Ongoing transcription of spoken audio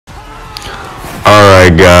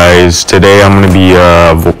Alright guys, today I'm going to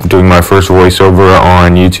be doing my first voiceover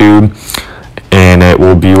on YouTube, and it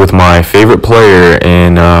will be with my favorite player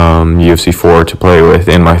in UFC4 to play with,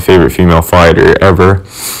 and my favorite female fighter ever,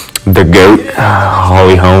 the GOAT,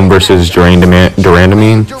 Holm versus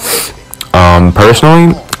Randamie.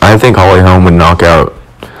 Personally, I think Holm would knock out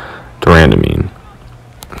Randamie,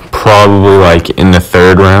 probably like in the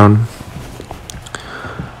third round.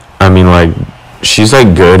 I mean, like, she's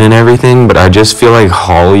like good and everything, but I just feel like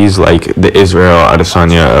Holly's like the Israel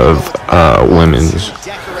Adesanya of women's.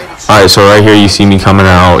 Alright, so right here you see me coming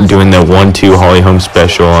out doing the 1-2 Holm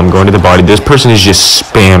special. I'm going to the body. This person is just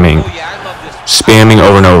spamming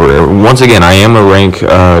over and over. Once again, I am a rank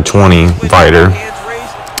 20 fighter.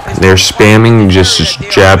 They're spamming just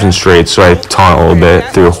jabs and straights, so I taunt a little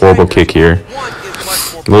bit through a horrible kick here.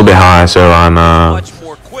 A little bit high, so I'm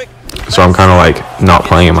kind of like not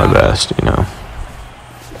playing at my best, you know.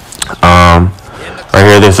 Right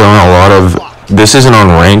here they're throwing a lot of, this isn't on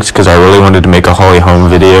ranks because I really wanted to make a Holm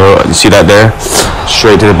video. You see that there?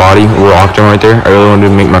 Straight to the body, rocked him right there. I really wanted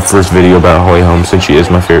to make my first video about Holm since she is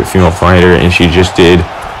my favorite female fighter, and she just did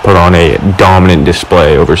put on a dominant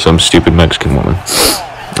display over some stupid Mexican woman.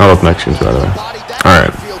 I love Mexicans, by the way.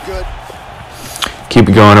 Alright. Keep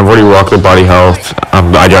it going. I've already rocked the body health.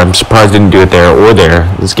 I'm surprised I didn't do it there or there.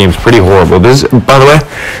 This game's pretty horrible. This, by the way,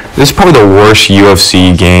 this is probably the worst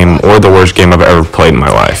UFC game or the worst game I've ever played in my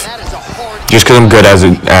life. Just because I'm good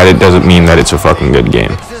at it doesn't mean that it's a fucking good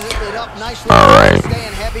game. Alright.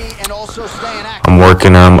 I'm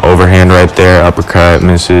working him. Overhand right there. Uppercut.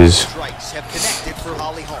 Misses.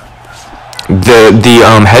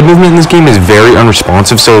 The head movement in this game is very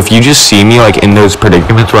unresponsive, so if you just see me like in those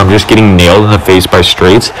predicaments where I'm just getting nailed in the face by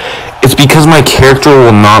straights, it's because my character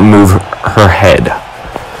will not move her head.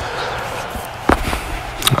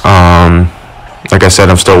 Like I said,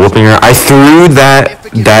 I'm still whooping her. I threw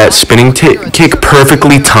that spinning kick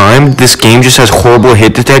perfectly timed. This game just has horrible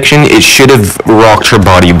hit detection. It should have rocked her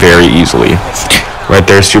body very easily. Right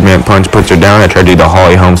there, Superman punch puts her down. I tried to do the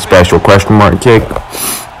Holm special question mark kick.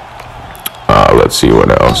 Let's see what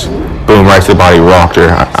else. Boom, right to the body, rocked her.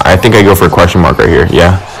 I think I go for a question mark right here.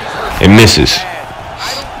 Yeah, it misses.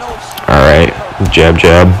 Alright, jab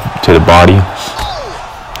to the body.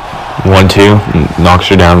 1-2, knocks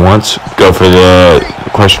her down once. Go for the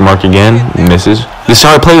question mark again, misses. This is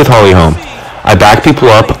how I play with Holm. I back people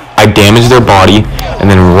up, I damage their body, and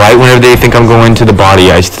then right whenever they think I'm going to the body,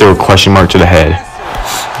 I throw a question mark to the head.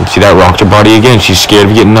 You see that, rocked her body again. She's scared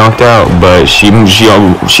of getting knocked out, but she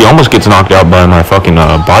almost gets knocked out by my fucking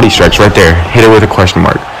body strikes right there. Hit her with a question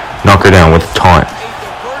mark. Knock her down with a taunt.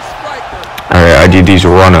 Alright, I do these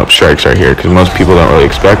run-up strikes right here because most people don't really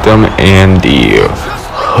expect them, and the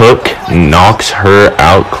hook knocks her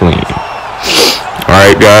out clean.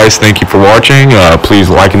 Alright guys, thank you for watching. Please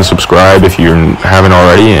like and subscribe if you haven't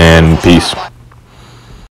already, and peace.